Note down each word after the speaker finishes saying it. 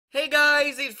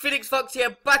guys, it's Phoenix Fox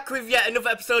here, back with yet another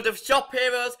episode of Shop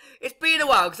Heroes. It's been a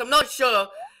while, because I'm not sure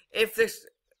if this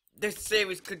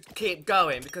series could keep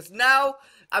going, because now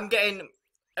I'm getting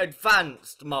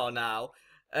advanced more now.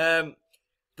 The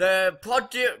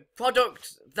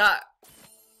products that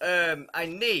I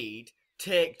need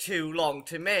take too long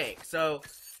to make, so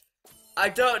I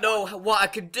don't know what I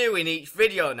can do in each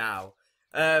video now,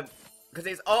 because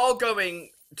it's all going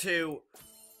to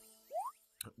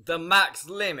the max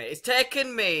limit. It's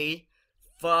taken me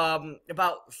from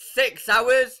about 6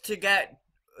 hours to get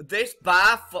this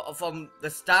bar from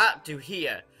the start to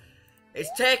here.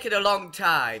 It's taken a long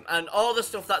time, and all the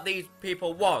stuff that these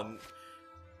people want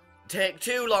take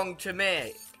too long to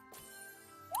make.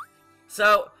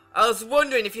 So I was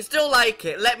wondering, if you still like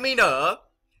it, let me know,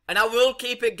 and I will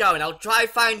keep it going. I'll try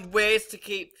find ways to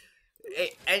keep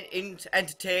it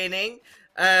entertaining,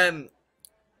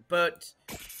 but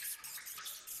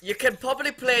you can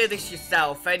probably play this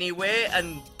yourself anyway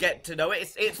and get to know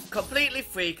it. It's completely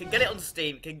free. You can get it on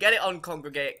Steam, you can get it on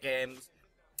Congregate Games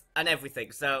and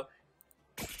everything. So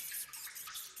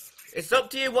it's up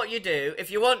to you what you do.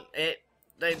 If you want it,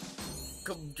 then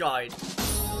come join.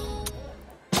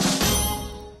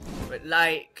 But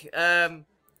like, there's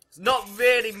not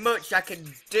really much I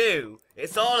can do.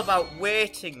 It's all about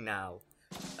waiting now.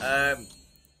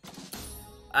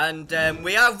 And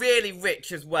we are really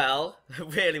rich as well.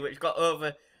 Really rich. We've got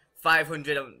over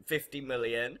 550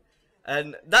 million.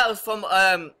 And that was from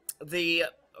the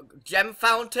gem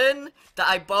fountain that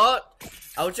I bought.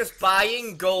 I was just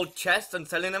buying gold chests and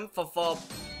selling them for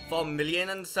 4 million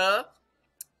and so.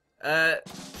 I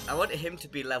wanted him to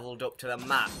be leveled up to the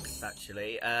max,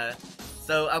 actually.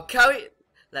 So I'll carry...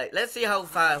 Like, let's see how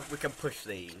far we can push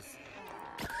these.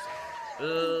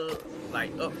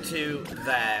 Right, up to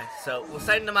there. So we'll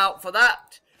send them out for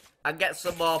that and get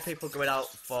some more people going out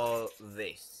for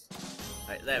this.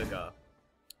 Right, there we go.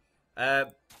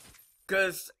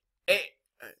 Because it,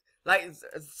 like,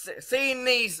 seeing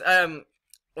these, oh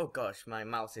gosh, my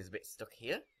mouse is a bit stuck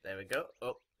here. There we go.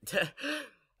 Oh.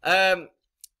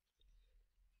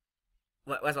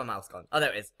 Where's my mouse gone? Oh,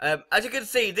 there it is. As you can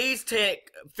see, these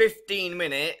take 15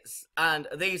 minutes, and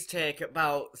these take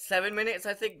about 7 minutes,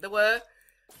 I think they were.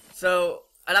 So,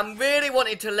 and I'm really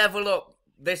wanting to level up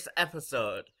this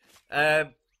episode.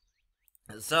 So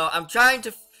I'm trying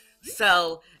to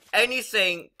sell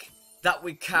anything that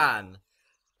we can.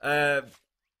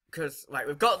 Because, like,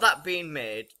 we've got that being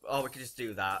made, or we can just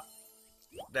do that.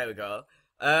 There we go.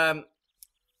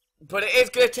 But it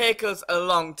is going to take us a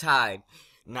long time.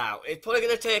 Now, it's probably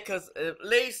going to take us at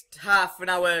least half an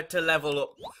hour to level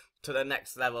up to the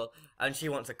next level. And she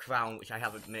wants a crown, which I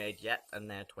haven't made yet. And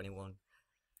they're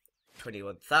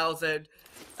 21,000.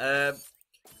 And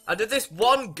there's this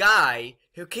one guy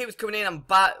who keeps coming in and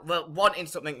wanting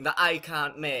something that I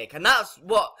can't make. And that's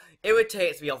what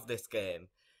irritates me of this game.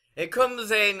 It comes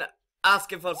in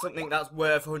asking for something that's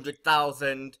worth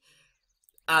 100,000.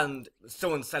 And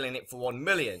someone's selling it for 1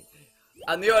 million.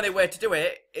 And the only way to do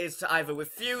it is to either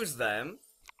refuse them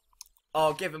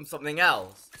or give them something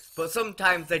else. But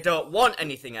sometimes they don't want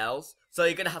anything else, so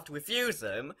you're going to have to refuse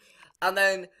them. And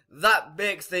then that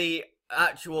makes the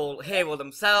actual hero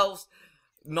themselves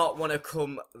not want to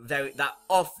come that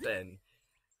often.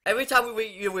 Every time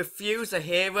you refuse a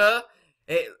hero,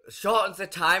 it shortens the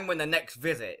time when the next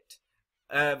visit.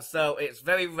 So it's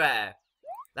very rare.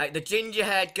 Like the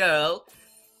ginger-haired girl...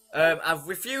 I've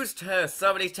refused her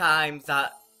so many times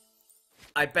that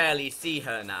I barely see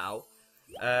her now.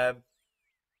 Here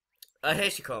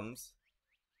she comes.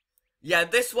 Yeah,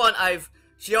 this one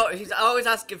she's always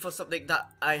asking for something that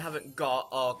I haven't got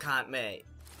or can't make.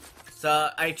 So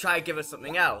I try to give her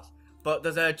something else. But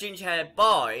there's a ginger-haired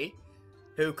boy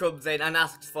who comes in and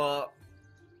asks for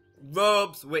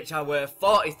robes which are worth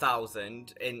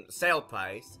 40,000 in sale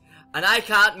price. And I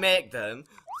can't make them.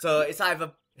 So it's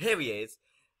either, here he is.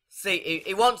 See,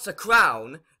 he wants a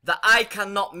crown that I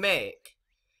cannot make.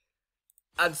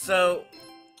 And so,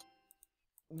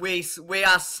 we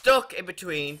are stuck in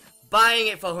between buying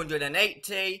it for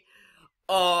 180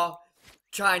 or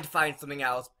trying to find something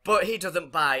else. But he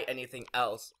doesn't buy anything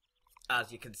else,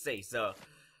 as you can see. So,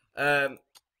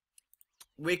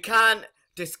 we can't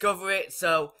discover it.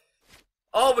 So,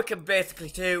 all we can basically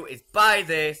do is buy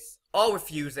this or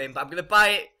refuse him. But I'm going to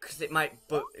buy it because it might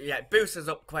boost us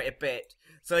up quite a bit.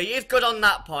 So he is good on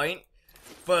that point,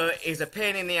 but he's a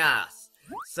pain in the ass.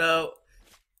 So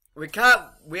we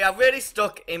are really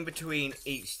stuck in between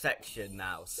each section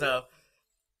now. So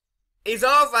he's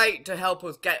alright to help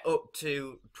us get up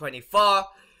to 24,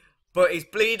 but he's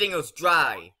bleeding us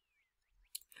dry.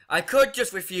 I could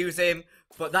just refuse him,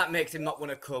 but that makes him not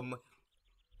want to come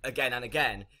again and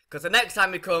again. Because the next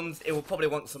time it comes, it will probably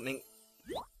want something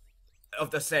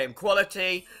of the same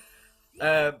quality.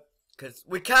 Because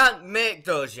we can't make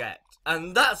those yet.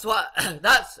 And that's what,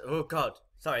 oh god,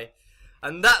 sorry.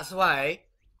 And that's why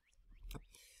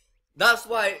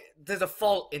there's a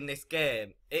fault in this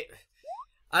game.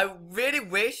 I really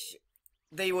wish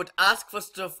they would ask for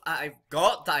stuff I've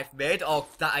got, that I've made, or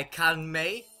that I can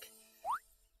make.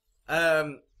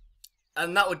 And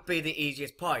that would be the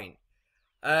easiest point.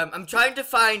 I'm trying to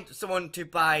find someone to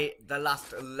buy the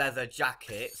last leather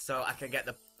jacket, so I can get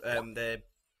the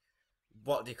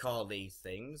what do you call these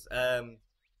things?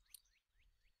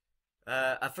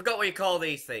 I forgot what you call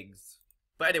these things.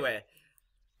 But anyway,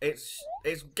 it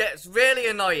gets really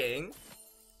annoying,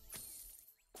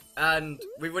 and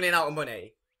we're running out of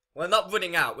money. Well, not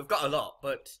running out. We've got a lot,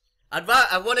 but I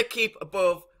want to keep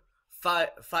above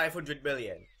 500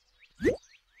 million.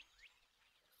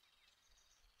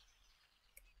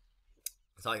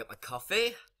 So I got my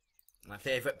coffee, my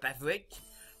favourite beverage.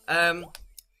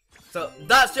 So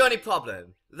that's the only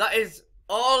problem. That is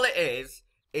all it is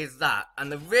that,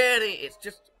 and it's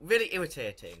just really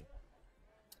irritating.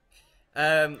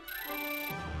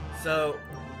 So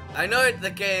I know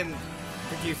the game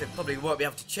producer probably won't be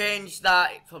able to change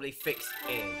that. It probably fixed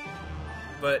in,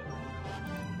 but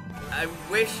I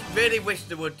really wish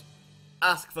they would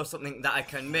ask for something that I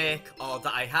can make, or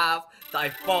that I have, that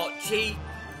I've bought cheap,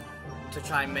 to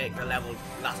try and make the level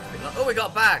last a bit long. Oh, we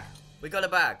got a bag! We got a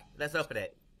bag. Let's open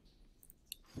it.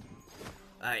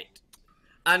 Right.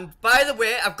 And by the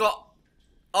way, I've got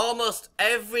almost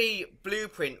every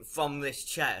blueprint from this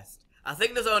chest. I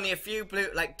think there's only a few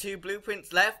two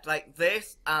blueprints left, like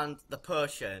this and the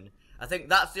potion. I think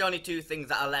that's the only two things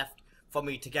that are left for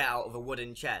me to get out of a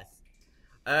wooden chest.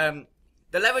 The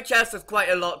leather chest has quite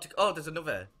a lot to... Oh, there's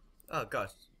another. Oh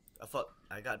gosh. I thought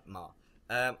I got more.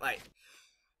 Right.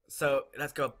 So,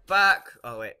 let's go back.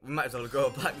 Oh wait, we might as well go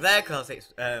back there because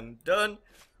it's done.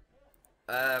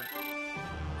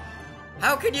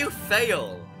 How can you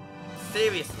fail?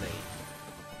 Seriously.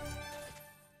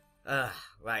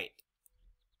 Right.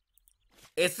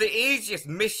 It's the easiest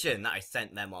mission that I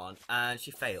sent them on, and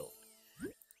she failed.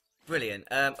 Brilliant.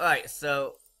 Alright,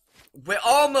 so we're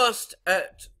almost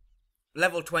at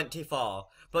level 24,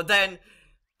 but then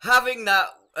having that,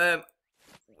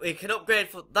 we can upgrade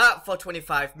for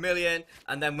 25 million,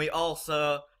 and then we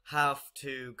also have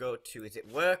to go to, is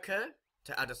it worker,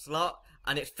 to add a slot,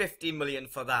 and it's 50 million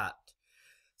for that.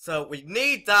 So we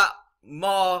need that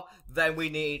more than we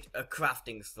need a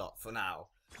crafting slot for now.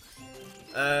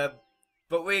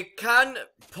 But we can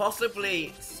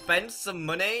possibly spend some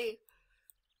money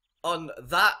on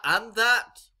that and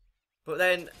that, but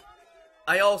then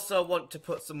I also want to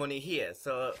put some money here,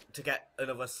 so to get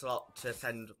another slot to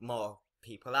send more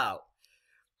people out.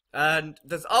 And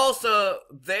there's also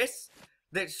this,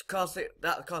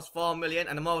 that costs 4 million,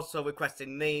 and I'm also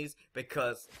requesting these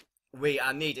because we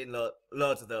are needing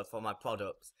loads of those for my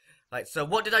products. Like, so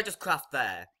what did I just craft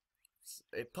there?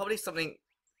 Probably something...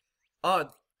 Oh,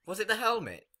 was it the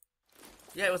helmet?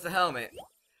 Yeah, it was the helmet.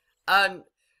 And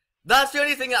that's the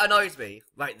only thing that annoys me,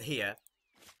 right here.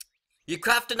 You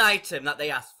craft an item that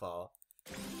they ask for,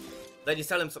 then you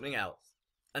sell them something else.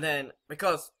 And then,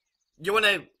 because you want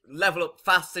to level up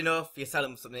fast enough, you sell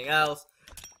them something else,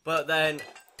 but then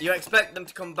you expect them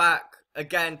to come back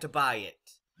again to buy it.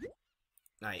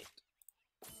 Right.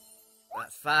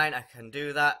 That's fine, I can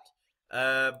do that.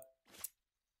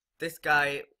 This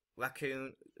guy,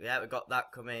 raccoon, yeah, we got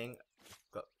that coming.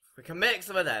 We can make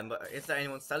some of them, but is there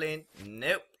anyone selling?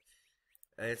 Nope.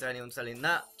 Is there anyone selling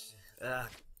that?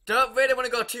 Don't really want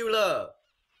to go too low.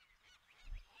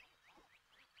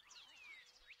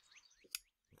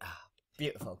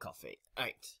 Beautiful coffee.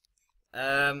 Right.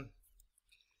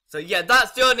 So yeah,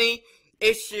 that's the only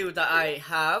issue that I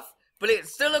have. But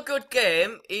it's still a good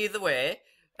game, either way.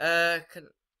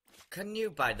 Can you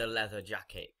buy the leather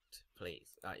jacket, please?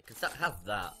 Right, you can have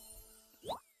that.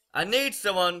 I need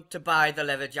someone to buy the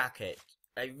leather jacket.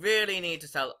 I really need to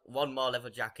sell one more leather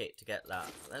jacket to get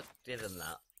that. Let's give them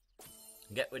that.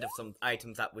 Get rid of some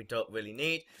items that we don't really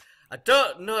need. I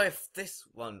don't know if this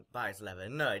one buys leather.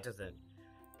 No, it doesn't.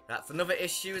 That's another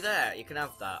issue there. You can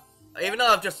have that. Even though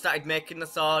I've just started making the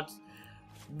swords,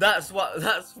 that's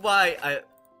why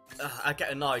I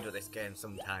get annoyed with this game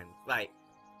sometimes. Right.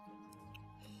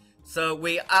 So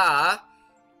we are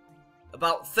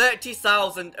about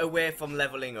 30,000 away from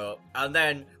leveling up, and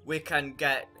then we can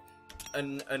get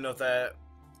another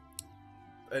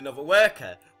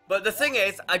worker. But the thing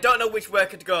is, I don't know which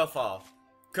worker to go for,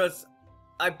 because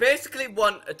I basically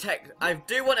want I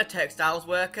do want a textiles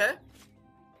worker.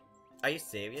 Are you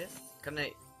serious? Can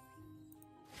I?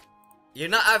 You're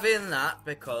not having that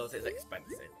because it's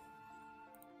expensive.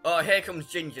 Oh, here comes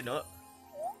Ginger Nut.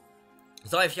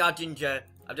 So if you are Ginger,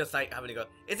 I'm just like having a go.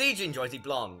 Is he ginger or is he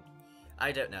blonde?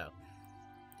 I don't know.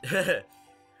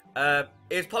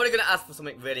 He's probably gonna ask for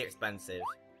something really expensive.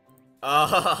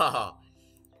 Oh,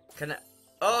 can I?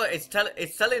 Oh, it's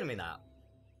selling me now.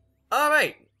 All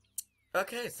right.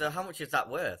 Okay, so how much is that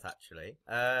worth actually?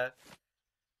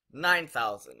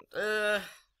 9,000.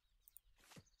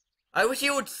 I wish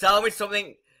you would sell me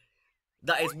something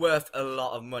that is worth a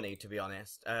lot of money, to be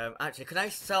honest. Actually, can I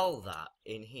sell that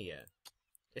in here?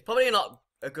 It's probably not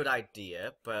a good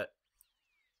idea, but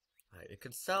right, we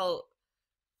can sell.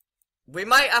 We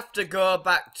might have to go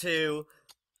back to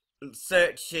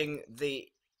searching the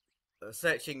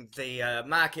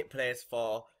marketplace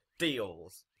for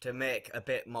deals to make a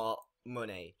bit more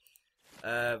money.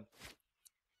 Wait,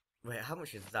 how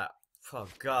much is that? Oh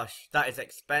gosh, that is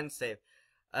expensive.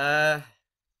 I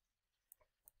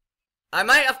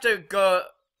might have to go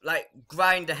like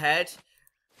grind ahead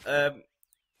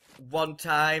one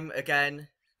time again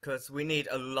because we need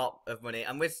a lot of money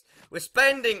and we're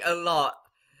spending a lot.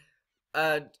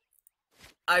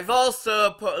 I've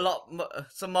also put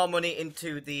some more money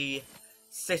into the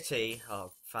city.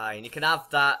 Oh, fine, you can have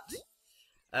that.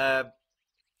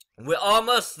 We're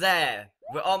almost there.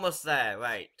 We're almost there,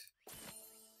 right?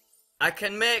 I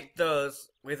can make those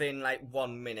within like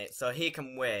 1 minute, so he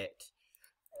can wait.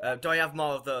 Do I have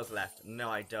more of those left? No,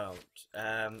 I don't.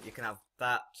 You can have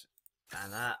that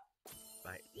and that.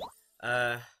 Right.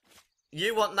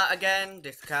 You want that again?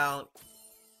 Discount.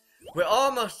 We're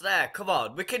almost there. Come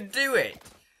on, we can do it.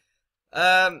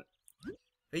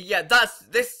 Yeah, that's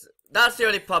the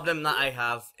only problem that I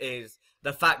have is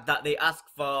the fact that they ask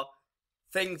for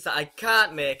things that I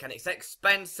can't make and it's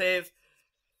expensive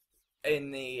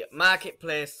in the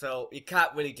marketplace, so you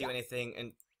can't really do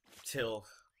anything until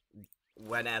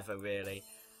whenever, really.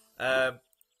 And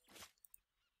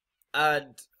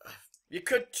you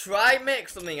could try make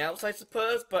something else, I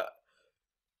suppose, but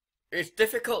it's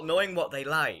difficult knowing what they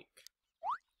like.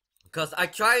 Because I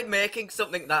tried making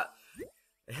something that,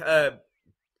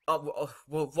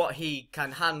 what he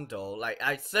can handle. Like,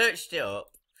 I searched it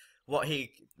up, what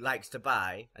he likes to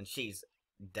buy, and she's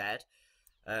dead.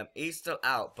 He's still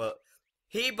out, but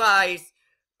he buys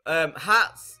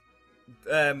hats,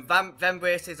 vem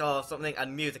braces or something,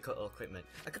 and musical equipment.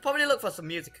 I could probably look for some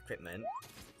music equipment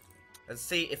and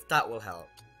see if that will help.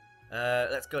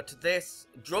 Let's go to this.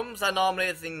 Drums are normally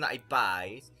the thing that he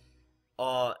buys,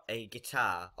 or a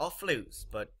guitar, or flutes,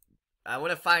 but I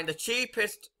want to find the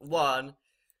cheapest one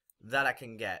that I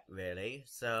can get, really.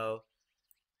 So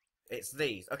it's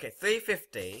these. Okay,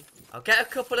 350. I'll get a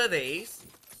couple of these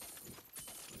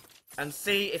and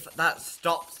see if that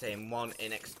stops him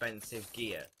wanting expensive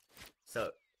gear. So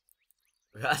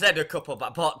I said a couple, but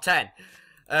I bought 10.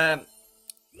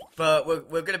 But we're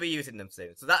going to be using them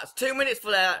soon. So that's 2 minutes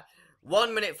for that,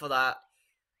 1 minute for that.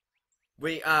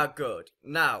 We are good.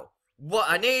 Now,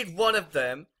 I need one of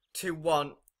them to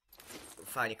want...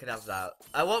 Fine, you can have that.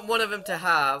 I want one of them to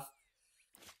have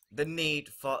the need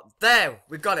for... There!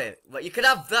 We got it. Well, you can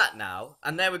have that now.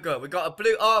 And there we go. We got a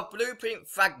blueprint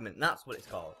fragment. That's what it's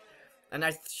called. And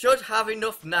I should have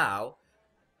enough now.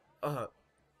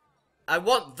 I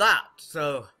want that,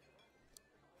 so...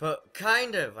 But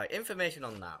kind of, like, information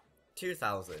on that.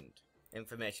 2,000.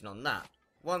 Information on that.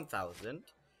 1,000.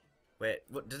 Wait,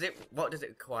 what does it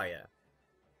require?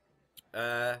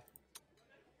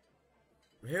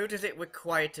 Who does it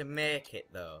require to make it,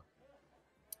 though?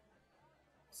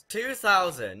 It's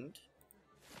 2,000.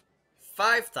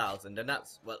 5,000, and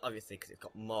that's, well, obviously, because it's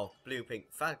got more blueprint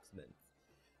fragments.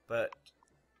 But,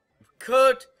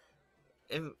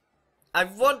 I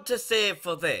want to save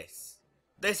for this.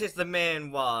 This is the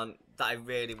main one that I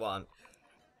really want.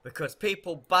 Because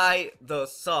people buy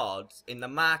those swords in the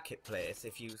marketplace.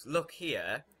 If you look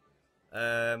here,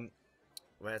 where's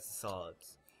the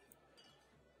swords?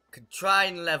 Could try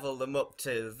and level them up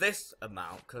to this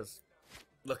amount, because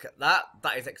look at that.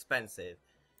 That is expensive.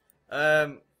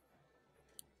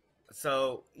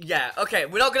 So, yeah, okay,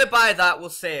 we're not going to buy that, we'll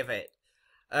save it.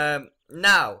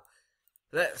 Now,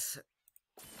 let's...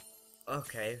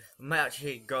 Okay, we might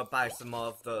actually go buy some more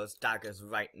of those daggers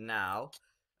right now.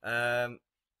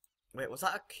 Wait, was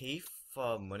that a key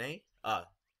for money? Oh.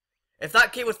 If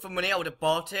that key was for money, I would have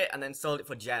bought it and then sold it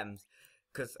for gems.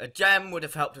 Because a gem would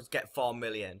have helped us get 4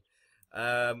 million.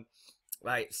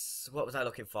 Right, so what was I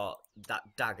looking for? That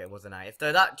dagger, wasn't I? If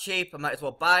they're that cheap, I might as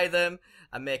well buy them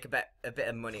and make a bit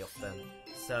of money off them.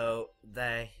 So,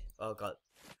 oh god.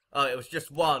 Oh, it was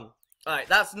just one. Alright,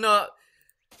 that's not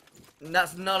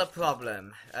a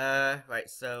problem. Right,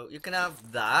 so you can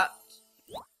have that.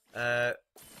 I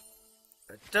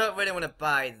don't really want to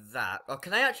buy that. Or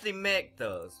can I actually make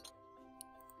those?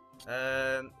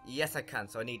 Yes I can.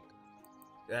 So I need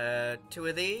 2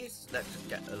 of these. Let's just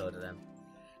get a load of them.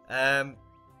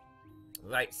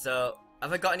 Right, so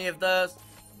have I got any of those?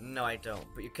 No, I don't.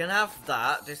 But you can have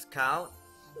that discount.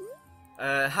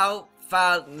 How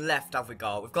far left have we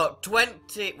got? We've got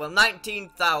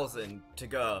 19,000 to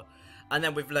go, and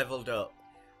then we've leveled up.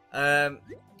 And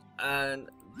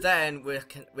then we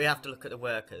have to look at the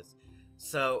workers.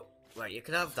 So, right, you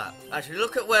can have that. Actually,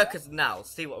 look at workers now.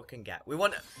 See what we can get. We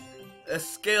want a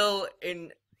skill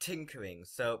in tinkering.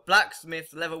 So,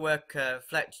 blacksmith, leather worker,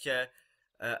 Fletcher,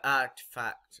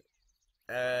 artifact.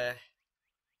 I've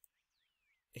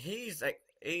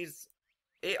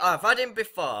had him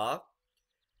before,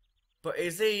 but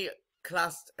is he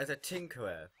classed as a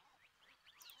tinkerer?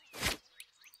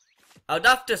 I'd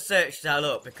have to search that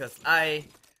up because I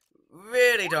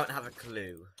really don't have a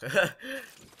clue.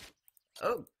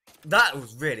 Oh, that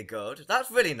was really good. That's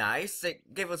really nice.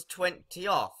 It gave us 20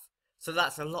 off, so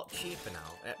that's a lot cheaper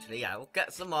now. Actually, yeah, we'll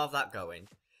get some more of that going.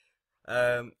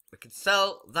 We can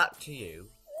sell that to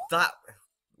you. That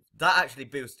actually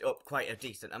boosted up quite a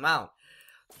decent amount.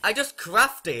 I just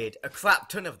crafted a crap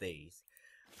ton of these.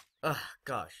 Oh,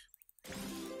 gosh.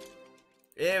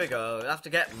 Here we go. We'll have to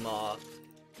get more.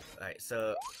 Right,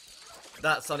 so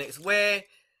that's on its way.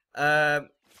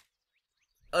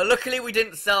 Luckily we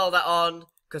didn't sell that on,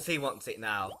 because he wants it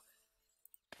now.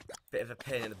 Bit of a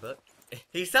pain in the butt.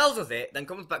 He sells us it, then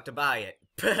comes back to buy it.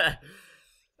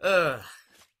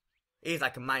 He's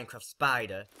like a Minecraft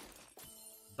spider.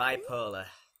 Bipolar.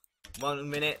 1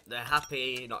 minute they're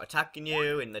happy, not attacking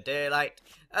you in the daylight,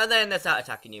 and then they start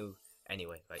attacking you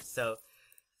anyway. Right, so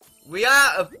we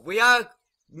are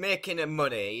making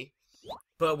money,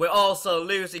 but we're also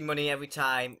losing money every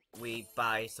time we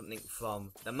buy something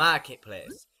from the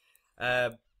marketplace.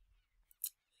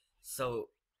 So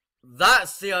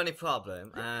that's the only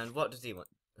problem. And what does he want?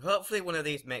 Hopefully one of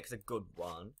these makes a good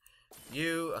one.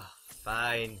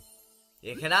 Fine.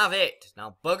 You can have it.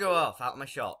 Now bugger off out of my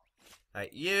shop. Right,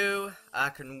 I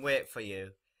can wait for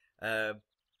you. But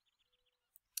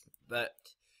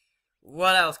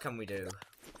what else can we do?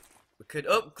 We could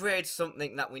upgrade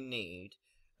something that we need.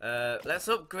 Let's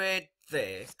upgrade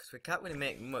this, because we can't really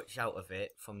make much out of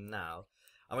it from now.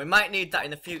 And we might need that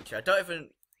in the future. I don't even...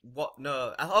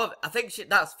 no. I think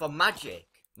that's for magic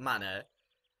mana.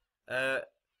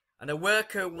 And a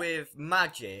worker with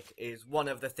magic is one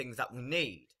of the things that we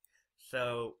need.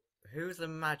 So, who's the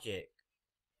magic?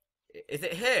 Is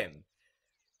it him?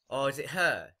 Or is it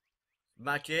her?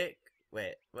 Magic?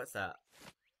 Wait, what's that?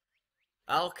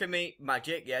 Alchemy,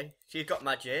 magic, yeah. She's got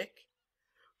magic.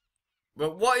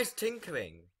 But what is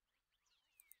tinkering?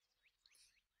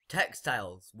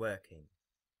 Textiles working.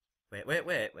 Wait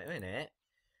a minute.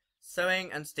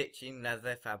 Sewing and stitching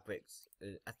leather fabrics.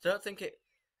 I don't think it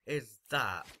is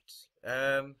that.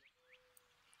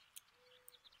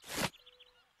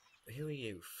 Who are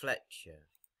you? Fletcher.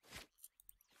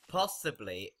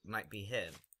 Possibly it might be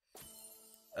him.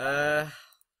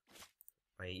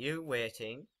 Wait, you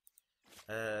waiting?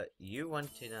 You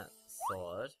wanting a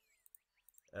sword?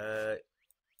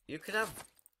 You could have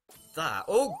that.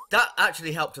 Oh, that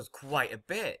actually helped us quite a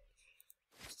bit.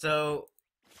 So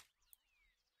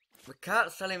we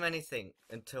can't sell him anything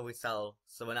until we sell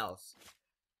someone else.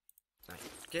 Right,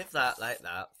 give that like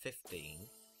that. 15.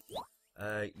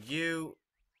 You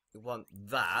want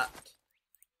that.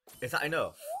 Is that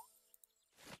enough?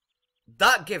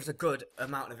 That gives a good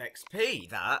amount of XP,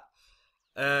 that.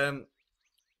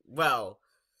 Well,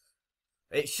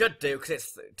 it should do,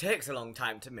 because it takes a long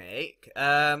time to make.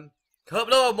 Hope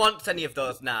no one wants any of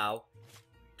those now,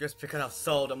 just because I've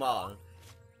sold them on.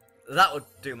 That would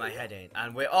do my head in,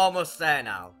 and we're almost there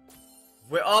now.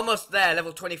 We're almost there,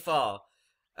 level 24.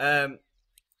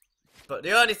 But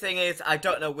the only thing is, I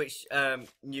don't know which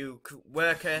new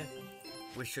worker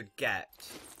we should get.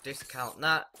 Discount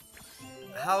that.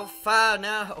 How far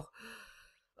now?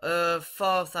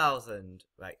 4,000.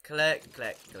 Right, collect.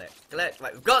 Right,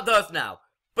 we've got those now.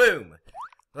 Boom.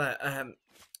 Right,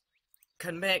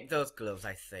 can make those gloves,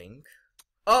 I think.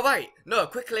 Oh, right. No,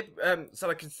 quickly, so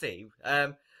I can see.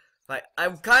 Right, I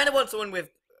kind of want someone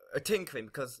with a tinkering,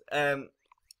 because,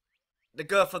 they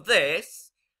go for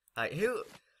this. Right, who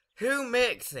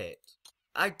makes it?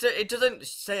 It doesn't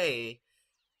say.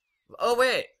 Oh,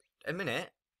 wait. A minute.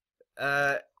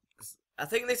 I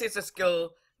think this is a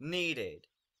skill needed.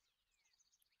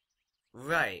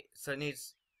 Right, so it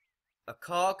needs a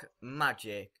cog,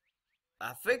 magic.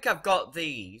 I think I've got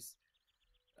these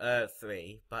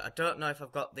 3, but I don't know if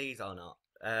I've got these or not.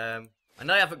 I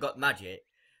know I haven't got magic,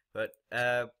 but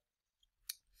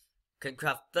Can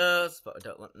craft those, but I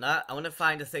don't want that. I want to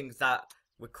find the things that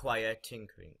require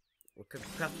tinkering. We can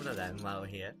craft one of them while we're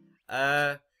here.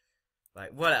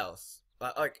 Right, what else?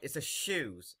 Like, it's the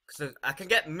shoes. So I can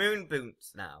get moon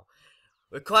boots now.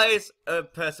 Requires a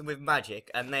person with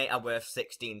magic, and they are worth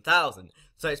 16,000.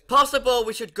 So it's possible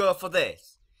we should go for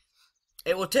this.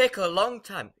 It will take a long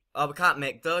time. Oh, we can't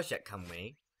make those yet, can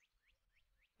we?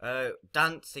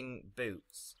 Dancing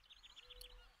boots.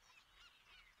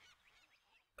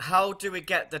 How do we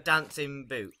get the dancing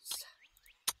boots?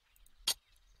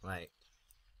 Right.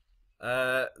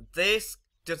 This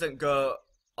doesn't go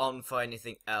on for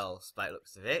anything else by the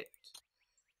looks of it.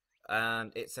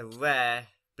 And it's a rare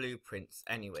blueprints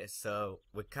anyway, so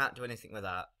we can't do anything with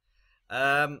that.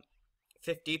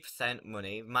 50%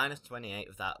 money, minus 28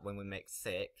 of that when we make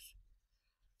 6.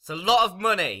 It's a lot of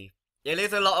money. It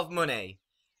is a lot of money.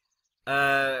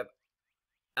 And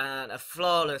a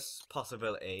flawless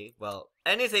possibility. Well,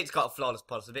 anything's got a flawless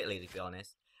possibility, to be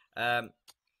honest.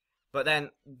 But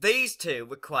then these two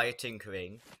require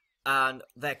tinkering, and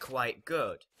they're quite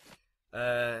good.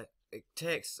 It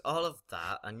takes all of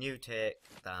that, and you take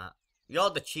that. You're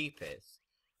the cheapest.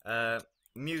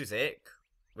 Music.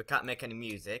 We can't make any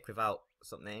music without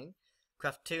something.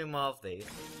 Craft 2 more of these.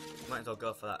 Might as well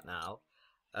go for that now.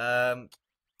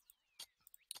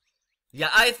 Yeah,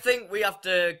 I think we have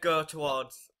to go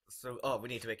towards... So, oh, we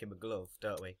need to make him a glove,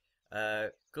 don't we?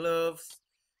 Gloves.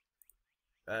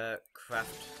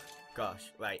 Craft.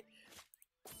 Gosh, right.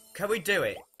 Can we do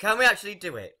it? Can we actually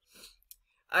do it?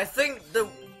 I think the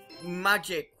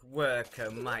magic worker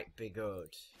might be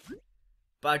good.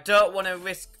 But I don't want to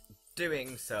risk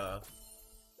doing so.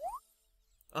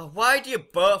 Oh, why do you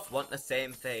both want the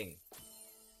same thing?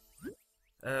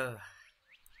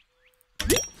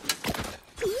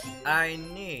 I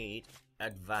need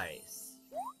advice.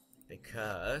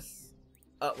 Because...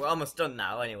 Oh, we're almost done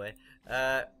now, anyway.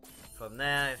 From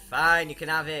there, fine, you can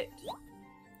have it.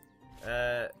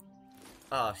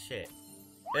 Oh, shit.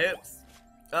 Oops.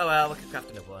 Oh well, we can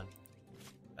craft another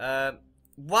one.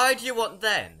 Why do you want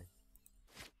them?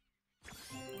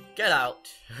 Get out.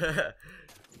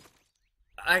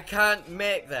 I can't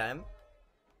make them.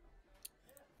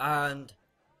 And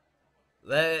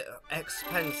they're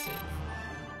expensive.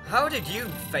 How did you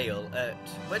fail at...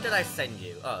 Where did I send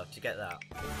you? Oh, to get that.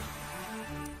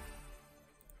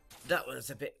 That was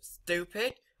a bit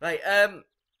stupid. Right,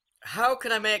 how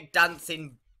can I make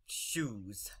dancing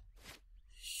shoes?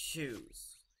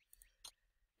 Shoes.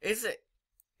 Is it...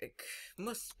 It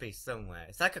must be somewhere.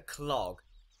 It's like a clog.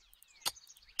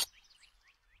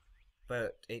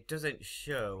 But it doesn't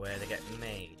show where they get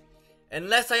made.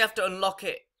 Unless I have to unlock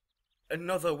it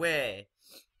another way.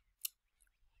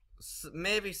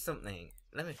 Maybe something.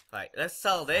 Let me fight. Let's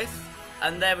sell this.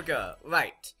 And there we go.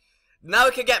 Right. Now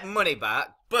we can get money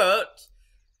back. But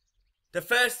the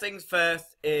first things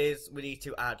first is we need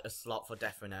to add a slot for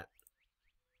definite.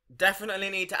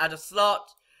 Definitely need to add a slot.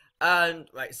 And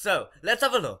right, so let's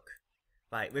have a look.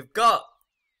 Right, we've got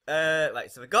right,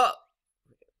 so we've got,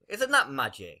 isn't that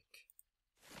magic?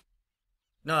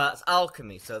 No, that's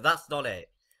alchemy, so that's not it.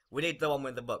 We need the one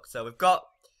with the book. So we've got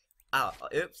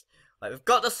oops. Right, we've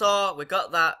got the saw, we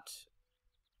got that.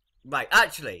 Right,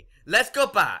 actually, let's go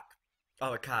back.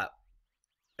 Oh, we can't.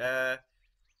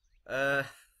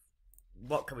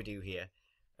 What can we do here?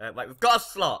 Right, we've got a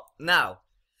slot. Now,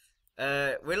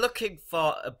 we're looking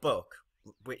for a book,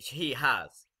 which he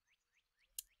has.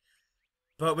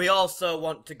 But we also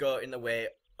want to go in the way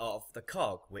of the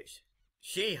cog, which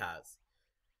she has.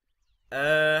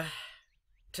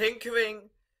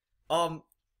 Tinkering or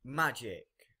magic.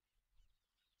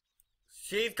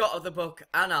 She's got the book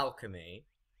and alchemy.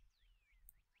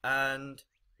 And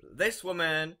this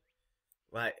woman,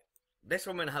 right, this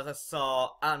woman has a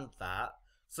saw and that.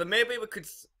 So maybe we could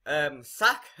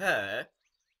sack her.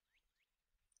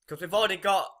 Because we've already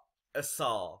got a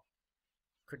saw.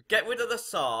 Could get rid of the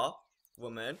saw,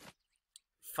 woman.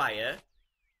 Fire.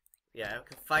 Yeah, we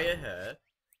can fire her.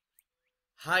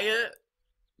 Hire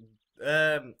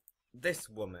this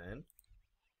woman.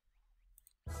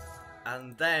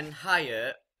 And then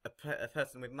hire a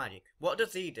person with magic. What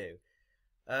does he do?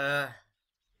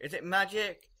 Is it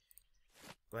magic?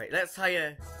 Wait, let's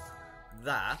hire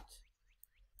that.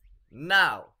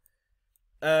 Now,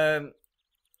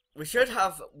 we should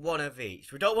have one of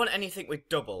each. We don't want anything with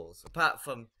doubles, apart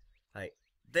from, like,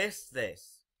 this.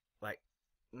 Like,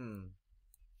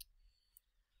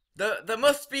 There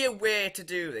must be a way to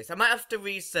do this. I might have to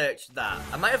research that.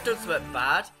 I might have done something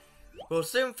bad. We'll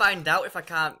soon find out if I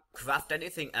can't craft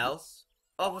anything else.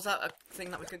 Oh, was that a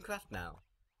thing that we can craft now?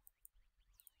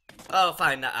 Oh, I'll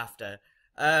find that after.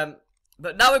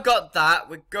 But now we've got that,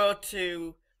 we go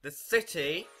to the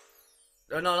city.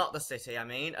 Oh, no, not the city, I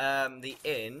mean. The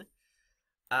inn.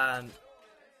 And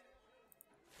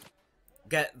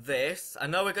get this. I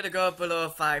know we're going to go below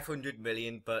 500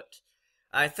 million, but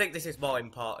I think this is more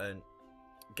important.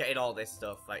 Getting all this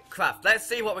stuff. Like, craft. Let's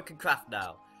see what we can craft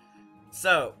now.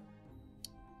 So,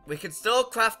 we can still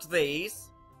craft these.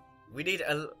 We need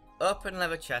an open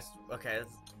leather chest. Okay,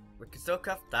 we can still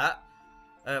craft that.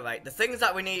 Alright, the things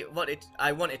that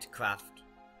I wanted to craft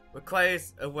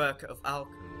requires a work of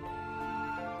alchemy.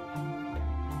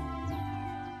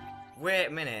 Wait a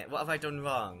minute, what have I done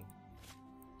wrong?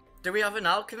 Do we have an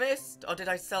alchemist? Or did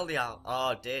I sell the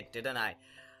Oh, didn't I?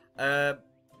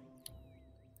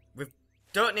 We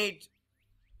don't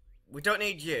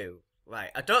need you. Right,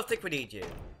 I don't think we need you.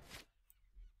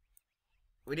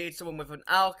 We need someone with an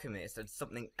alchemist and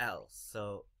something else.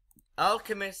 So,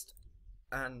 alchemist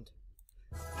and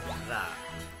that.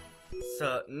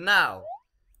 So, now,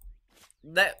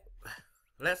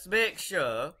 let's make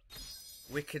sure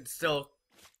we can still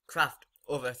craft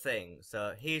other things.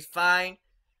 So, he's fine.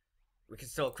 We can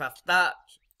still craft that.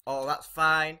 Oh, that's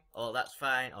fine. Oh, that's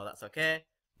fine. Oh, that's okay.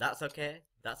 That's okay.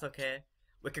 That's okay.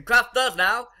 We can craft those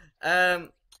now.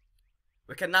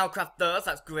 We can now craft those.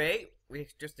 That's great. We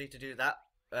just need to do that.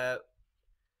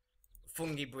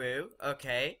 Fungi brew.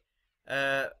 Okay.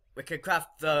 We can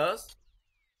craft those.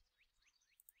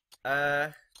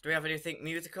 Do we have anything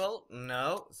musical?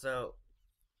 No. So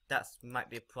that might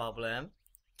be a problem.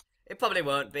 It probably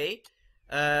won't be.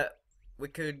 We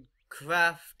could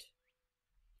craft.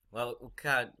 Well, we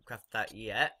can't craft that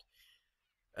yet.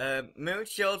 Moon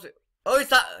shield. Oh, is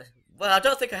that? Well, I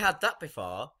don't think I had that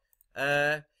before.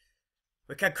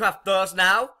 We can craft those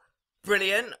now.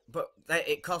 Brilliant, but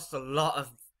it costs a lot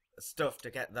of stuff to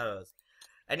get those.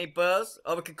 Any bows?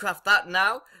 Oh, we can craft that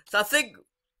now. So I think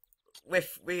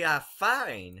we are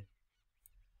fine.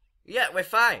 Yeah, we're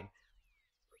fine.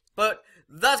 But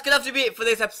that's gonna have to be it for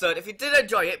this episode. If you did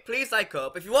enjoy it, please like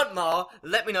up. If you want more,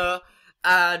 let me know,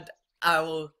 and I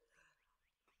will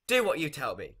do what you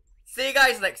tell me. See you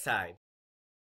guys next time.